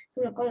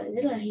là con lại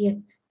rất là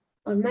hiền.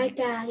 Còn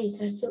Maika thì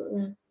thật sự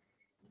là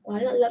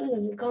quá lạ lẫm đối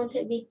với con,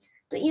 tại vì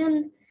tự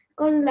nhiên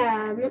con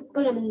là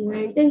một người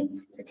hành tinh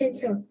từ trên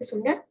trời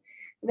xuống đất,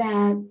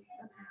 và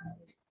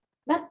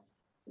bắt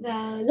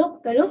và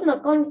lúc mà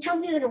con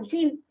trong khi đóng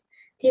phim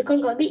thì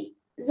con có bị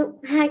rụng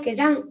 2 cái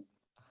răng,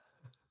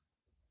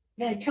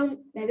 và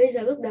bây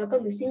giờ lúc đó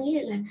con mới suy nghĩ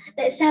là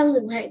tại sao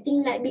người ngoài hành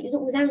tinh lại bị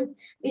rụng răng,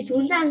 bị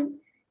sún răng.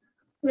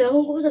 Nó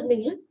không cũng giật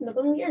mình lắm, mà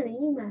con nghĩ là nếu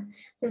như mà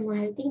người ngoài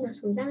hành tinh mà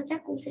sún răng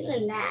chắc cũng sẽ là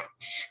lạ.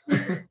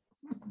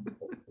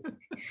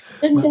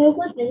 Lần đầu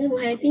con thấy người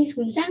ngoài hành tinh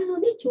sún răng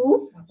luôn đấy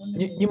chú.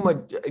 Nhưng mà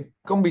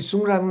con bị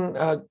sún răng,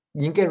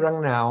 những cái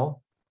răng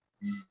nào?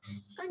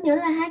 Con nhớ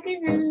là 2 cái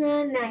răng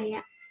này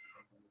ạ.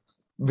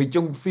 Vì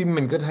trong phim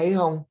mình có thấy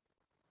không?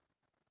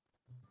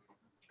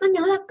 Con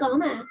nhớ là có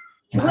mà.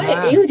 Chú có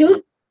để ý không chú?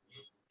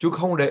 Chú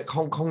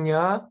không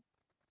nhớ,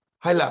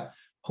 hay là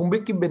không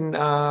biết cái bên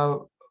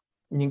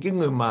những cái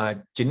người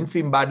mà chỉnh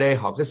phim 3D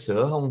họ có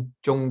sửa không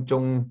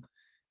trong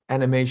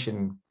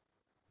animation?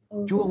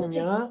 Chú không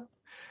nhớ.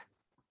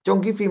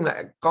 Trong cái phim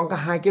này con có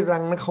 2 cái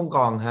răng nó không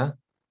còn hả?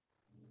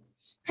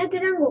 Hai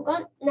cái răng của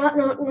con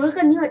nó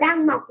gần như là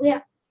đang mọc vậy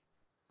ạ,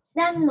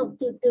 đang mọc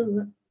từ từ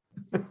ạ.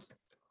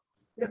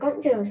 Và con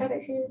cũng chưa hiểu sao tại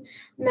sao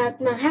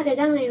mà hai cái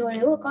răng này hồi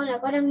đấy của con là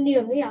con đang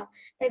niềng ấy ạ,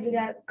 tại vì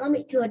là con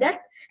bị thừa đất,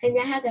 thành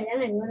ra hai cái răng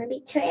này nó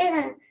bị trễ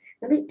ra,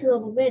 nó bị thừa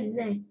một bên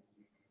thế này.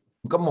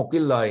 Có một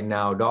cái lời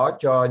nào đó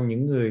cho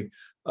những người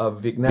ở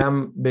Việt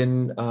Nam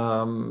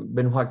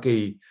bên Hoa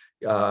Kỳ,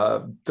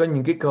 có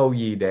những cái câu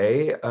gì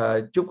để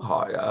chúc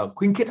họ,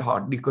 khuyến khích họ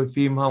đi coi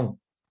phim không?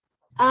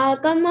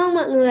 Con mong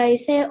mọi người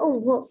sẽ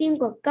ủng hộ phim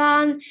của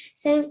con,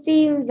 xem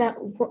phim và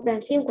ủng hộ đoàn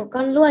phim của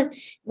con luôn.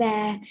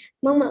 Và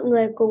mong mọi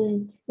người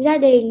cùng gia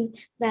đình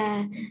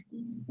và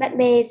bạn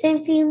bè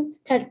xem phim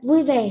thật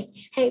vui vẻ,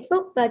 hạnh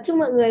phúc và chúc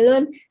mọi người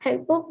luôn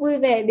hạnh phúc, vui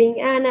vẻ, bình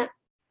an ạ.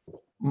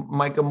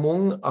 Maika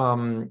muốn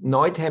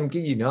nói thêm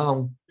cái gì nữa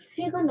không?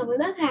 Khi con nói với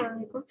bác Hàng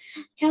thì con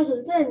trao dồi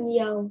rất là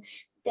nhiều,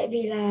 tại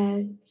vì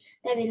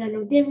là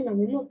đầu tiên con nói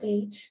với một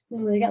cái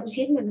người đạo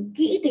diễn mà nó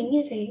kỹ tính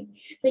như thế,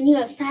 gần như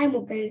là sai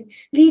một cái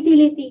li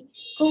ti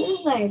cũng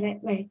phải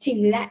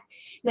chỉnh lại,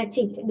 mà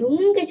chỉnh phải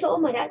đúng cái chỗ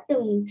mà đã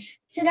từng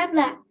set up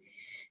lại.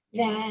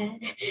 Và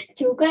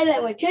chú quay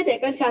lại một chút để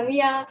con chào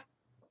Mia.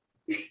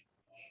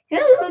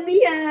 Hello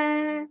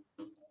Mia.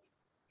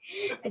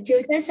 Chú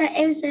sẽ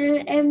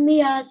em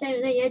Mia xem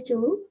cái này nha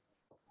chú.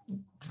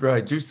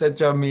 Rồi chú sẽ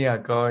cho Mia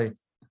coi.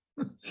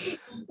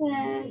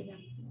 Và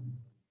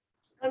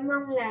con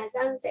mong là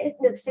Giang sẽ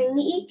được sang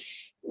Mỹ.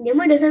 Nếu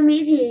mà được sang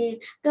Mỹ thì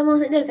con mong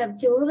sẽ được gặp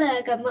chú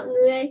và gặp mọi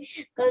người.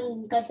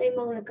 Con sẽ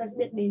mong là con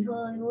sẽ được đến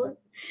Hollywood.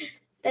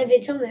 Tại vì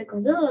trong đấy có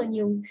rất là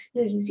nhiều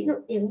người nghệ sĩ nổi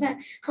tiếng và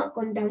họ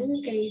còn đóng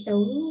cái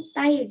dấu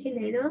tay ở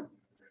trên đấy nữa.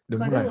 Đúng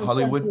Có rồi, rất là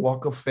Hollywood Walk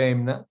of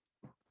Fame đó.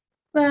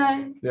 và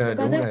Yeah, con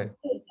đúng rất rồi.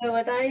 sờ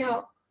vào tay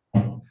họ.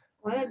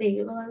 Quá là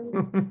đỉnh luôn.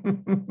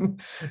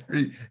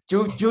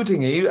 chú thì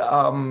nghĩ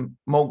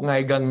một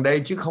ngày gần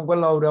đây chứ không có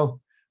lâu đâu.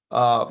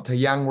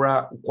 Thời gian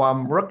qua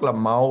rất là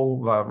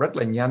mau và rất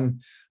là nhanh.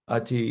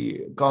 Thì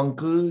con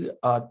cứ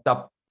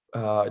tập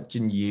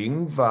trình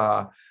diễn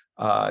và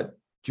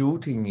chú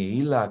thì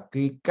nghĩ là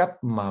cái cách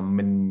mà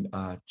mình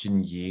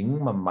trình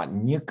diễn mà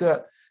mạnh nhất á,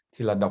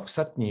 thì là đọc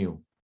sách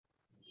nhiều.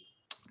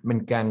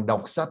 Mình càng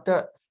đọc sách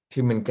á,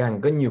 thì mình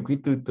càng có nhiều cái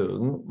tư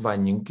tưởng và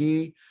những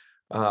cái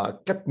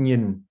cách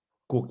nhìn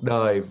cuộc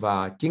đời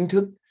và kiến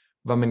thức,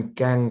 và mình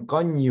càng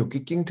có nhiều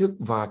cái kiến thức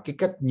và cái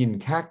cách nhìn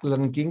khác,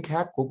 lăng kiến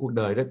khác của cuộc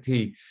đời đó,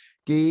 thì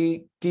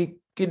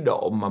cái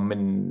độ mà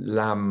mình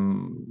làm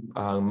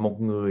một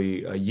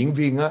người diễn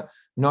viên á,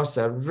 nó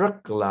sẽ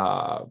rất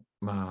là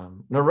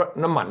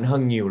nó mạnh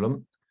hơn nhiều lắm.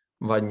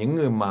 Và những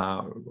người mà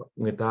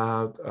người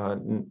ta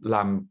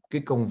làm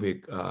cái công việc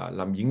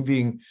làm diễn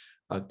viên,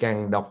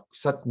 càng đọc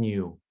sách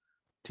nhiều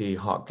thì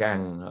họ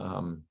càng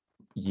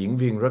diễn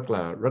viên rất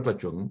là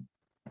chuẩn.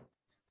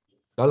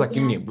 Đó là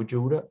kinh nghiệm của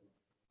chú đó.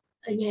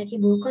 Ở nhà thì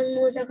bố con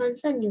mua cho con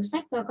rất là nhiều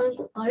sách và con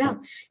cũng có đọc,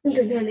 nhưng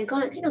thường thường thì con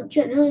lại thích đọc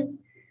truyện hơn.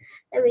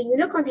 Tại vì những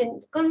lúc con thấy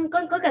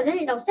con có cảm giác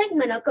như đọc sách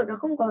mà nó kiểu nó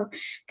không có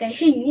cái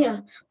hình gì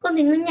à, con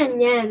thấy nó nhàn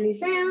nhàn thì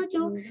sao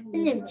chú, nó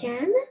nhàm chán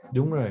á.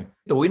 Đúng rồi,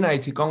 tuổi này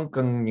thì con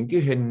cần những cái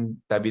hình,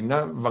 tại vì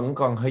nó vẫn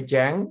còn hơi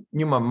chán,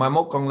 nhưng mà mai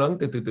mốt con lớn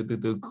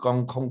từ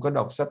con không có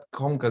đọc sách,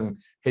 không cần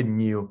hình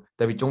nhiều,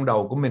 tại vì trong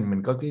đầu của mình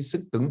có cái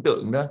sức tưởng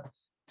tượng đó,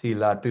 thì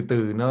là từ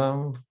từ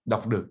nó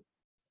đọc được.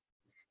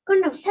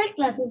 Con đọc sách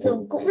là thường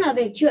thường cũng là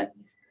về chuyện,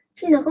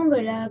 chứ nó không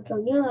phải là kiểu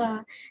như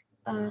là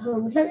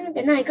hướng dẫn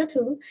cái này các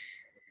thứ.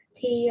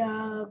 Thì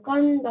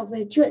con đọc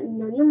về chuyện,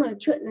 nhưng mà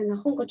chuyện là nó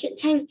không có chuyện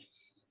tranh.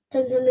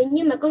 Thường thường nếu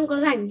như mà con có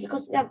rảnh thì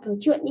con sẽ đọc kiểu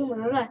chuyện, nhưng mà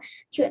nó là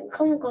chuyện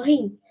không có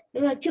hình,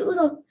 nó là chữ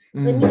thôi.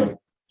 Gần như là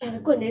cái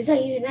quyển đấy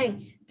dày như thế này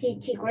thì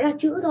chỉ có là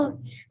chữ thôi,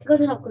 thì con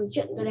thường đọc kiểu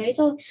chuyện cái đấy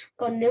thôi.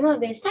 Còn nếu mà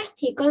về sách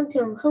thì con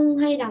thường không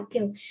hay đọc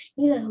kiểu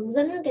như là hướng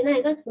dẫn cái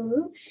này các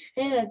thứ,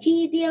 hay là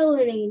chi tiêu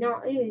rồi này nọ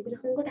thì con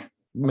không có đọc.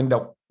 Mình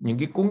đọc những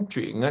cái cuốn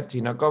truyện á,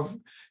 thì nó có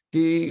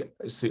cái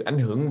sự ảnh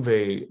hưởng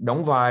về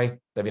đóng vai,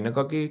 tại vì nó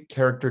có cái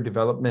character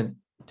development,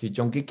 thì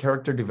trong cái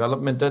character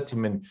development đó, thì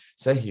mình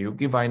sẽ hiểu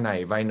cái vai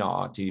này vai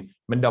nọ, thì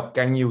mình đọc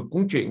càng nhiều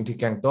cuốn truyện thì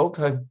càng tốt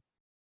hơn.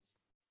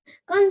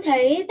 Con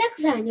thấy tác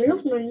giả nhiều lúc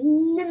nó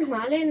nhân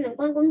hóa lên là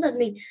con cũng giật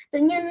mình. Tự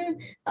nhiên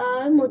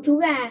một chú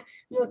gà,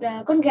 một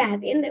con gà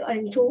thì em lại gọi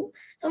là chú,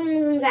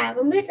 xong gà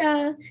con biết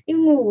đi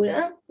ngủ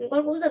nữa,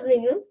 con cũng giật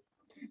mình lắm.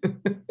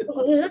 Con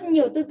có rất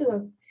nhiều tư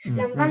tưởng.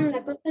 Làm văn là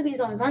con hơi bị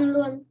giỏi văn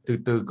luôn. Từ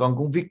từ con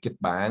cũng viết kịch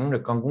bản,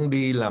 rồi con cũng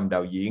đi làm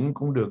đạo diễn,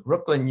 cũng được rất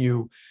là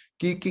nhiều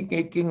cái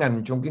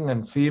ngành trong cái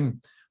ngành phim.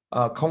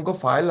 Không có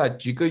phải là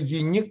chỉ có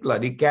duy nhất là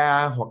đi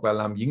ca hoặc là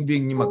làm diễn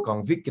viên, nhưng mà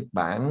còn viết kịch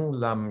bản,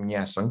 làm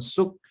nhà sản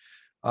xuất,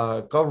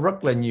 có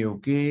rất là nhiều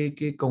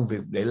cái công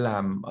việc để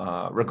làm.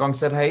 Rồi con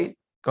sẽ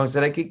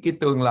thấy cái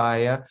tương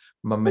lai á,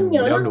 mà mình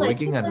đeo đuổi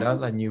cái ngành đó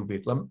là nhiều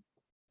việc lắm.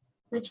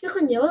 Mà trước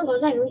con nhớ con có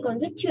rảnh con còn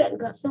viết truyện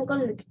cơ, xong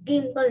con lấy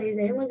kim, con lấy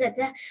giấy con giật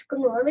ra,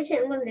 con ngồi viết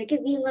truyện, con lấy cái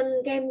kim, con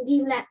kem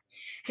ghim lại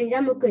thành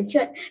ra một quyển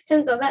truyện.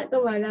 Xong có bạn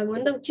con bảo là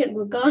muốn đọc truyện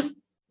của con.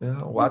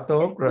 Quá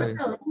tốt rồi.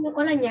 Nó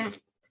quá là nhạt.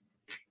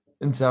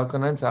 Sao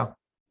con nói sao?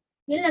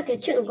 Nghĩa là cái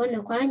chuyện của con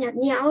nó quá là nhạt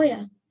nhẽo ấy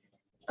à.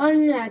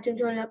 Con là thường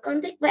thường là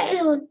con thích vẽ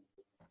hơn.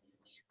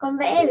 con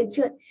vẽ về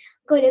chuyện.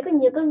 Hồi đấy còn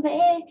nhớ con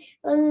vẽ,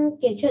 con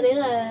kể chuyện đấy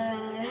là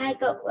hai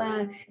cậu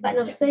bạn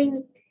học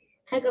sinh,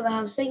 hai cậu bạn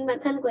học sinh bạn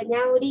thân của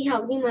nhau đi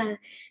học nhưng mà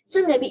suốt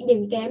ngày bị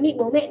điểm kém, bị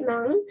bố mẹ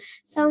mắng.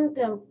 Xong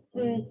kiểu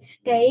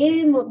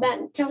cái một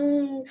bạn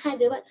trong hai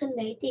đứa bạn thân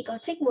đấy thì có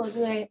thích một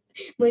người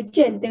mới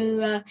chuyển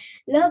từ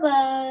lớp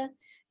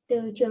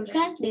từ trường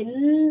khác đến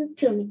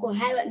trường của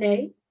hai bạn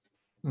đấy.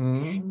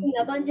 Nhưng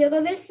mà con chưa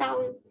có viết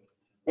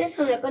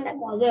xong là con đã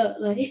bỏ dở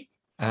rồi.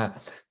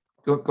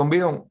 Con biết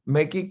không,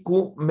 mấy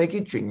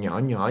cái chuyện nhỏ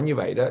nhỏ như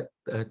vậy đó,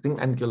 tiếng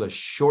Anh kêu là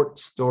short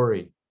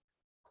story.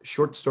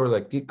 Short story là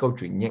cái câu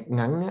chuyện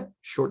ngắn á,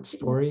 short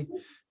story.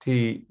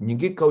 Thì những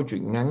cái câu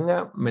chuyện ngắn á,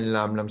 mình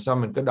làm sao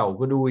mình có đầu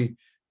có đuôi.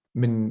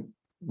 Mình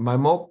mai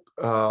mốt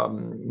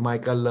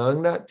Maika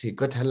lớn đó thì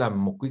có thể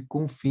làm một cái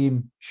cuốn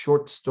phim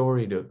short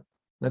story được,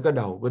 nó có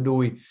đầu có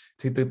đuôi.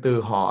 Thì từ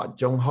từ họ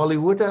trong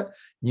Hollywood á,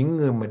 những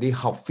người mà đi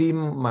học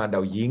phim mà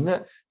đạo diễn á,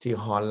 thì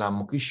họ làm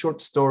một cái short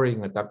story,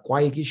 người ta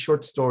quay cái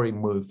short story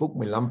 10 phút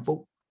 15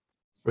 phút,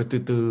 rồi từ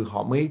từ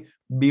họ mới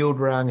build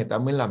ra, người ta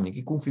mới làm những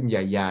cái cuốn phim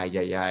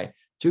dài.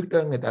 Trước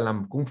đó người ta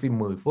làm cuốn phim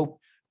 10 phút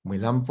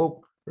 15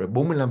 phút rồi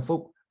 45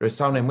 phút, rồi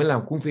sau này mới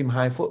làm cuốn phim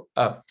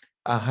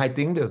 2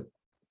 tiếng được.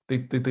 Từ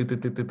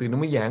từ nó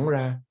mới giãn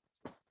ra.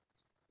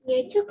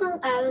 Ngày trước con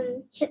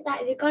hiện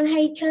tại thì con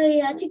hay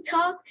chơi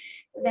TikTok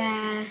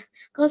và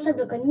con xem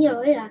được có nhiều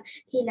ấy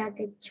thì là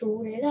cái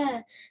chú đấy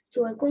là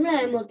chú ấy cũng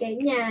là một cái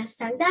nhà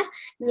sáng tác,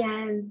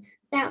 nhà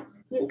tạo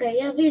những cái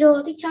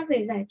video TikTok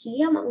để giải trí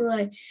cho mọi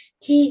người.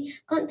 Thì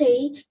con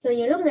thấy kiểu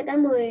nhiều lúc người ta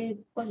mời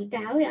quảng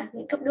cáo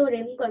những cặp đôi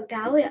đến quảng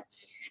cáo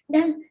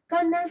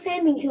con đang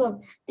xem bình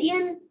thường, tự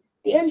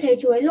nhiên thấy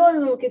chú ấy lôi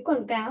vào một cái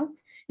quảng cáo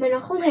mà nó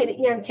không hề bị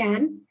nhàm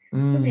chán.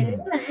 Con thấy nó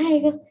rất là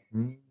hay cơ.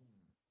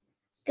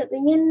 Kiểu tự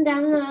nhiên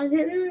đang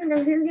diễn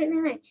thế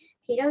này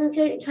thì đang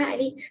chơi điện thoại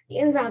đi, thì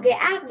em vào cái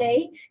app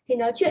đấy thì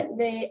nói chuyện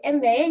về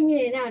em bé như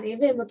thế nào đấy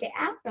về một cái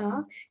app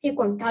đó thì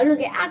quảng cáo luôn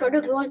cái app đó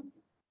được luôn,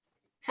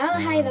 khá là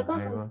hay. Và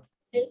con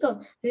thấy kiểu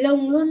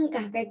lồng luôn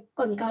cả cái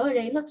quảng cáo ở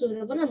đấy mặc dù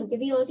nó vẫn là một cái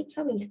video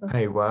TikTok bình thường.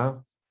 Hay quá.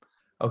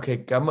 Ok,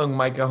 cảm ơn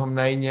Maika hôm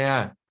nay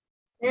nha.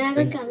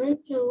 Con cảm ơn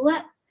chú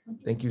ạ.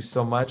 Thank you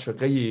so much. Và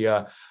cái gì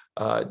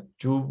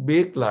chú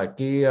biết là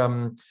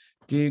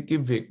cái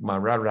việc mà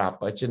ra rạp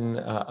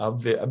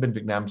ở bên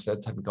Việt Nam sẽ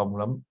thành công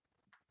lắm.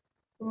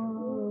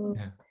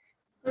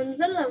 Con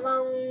rất là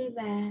mong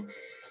và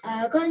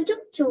con chúc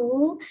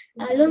chú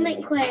luôn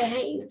mạnh khỏe,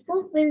 hạnh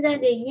phúc bên gia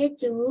đình nha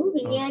chú,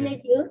 vì nha nha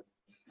chú.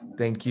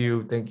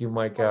 Thank you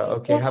Maika.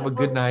 Okay, have a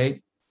good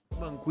night.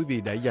 Cảm ơn quý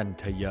vị đã dành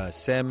thời giờ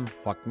xem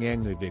hoặc nghe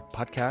Người Việt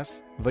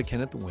Podcast với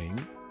Kenneth Nguyễn.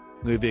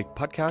 Người Việt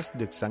Podcast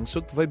được sản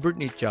xuất với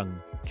Britney Trần.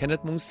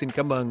 Kenneth muốn xin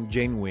cảm ơn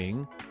Jane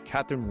Nguyễn,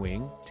 Catherine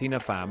Nguyễn, Tina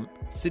Phạm,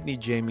 Sydney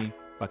Jamie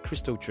và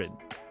Crystal Trịnh.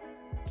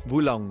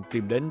 Vui lòng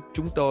tìm đến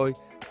chúng tôi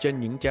trên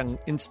những trang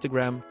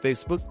Instagram,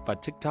 Facebook và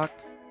TikTok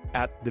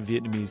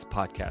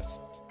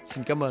 @TheVietnamesePodcast.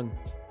 Xin cảm ơn.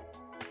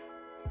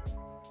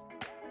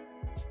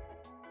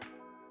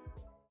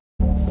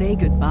 Say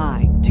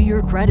goodbye to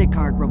your credit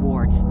card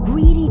rewards.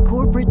 Greedy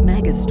corporate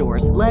mega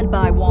stores, led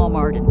by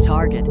Walmart and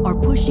Target, are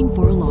pushing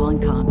for a law in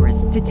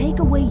Congress to take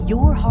away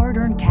your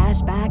hard-earned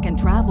cash back and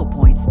travel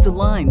points to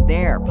line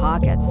their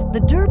pockets. The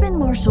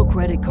Durbin-Marshall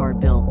credit card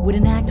bill would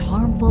enact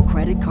harmful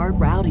credit card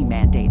routing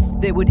mandates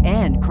that would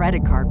end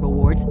credit card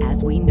rewards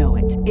as we know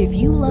it. If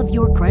you love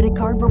your credit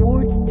card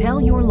rewards,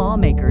 tell your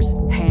lawmakers,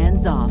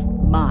 hands off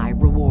my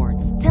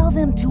rewards. Tell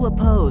them to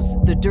oppose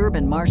the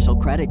Durbin-Marshall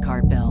credit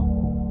card bill.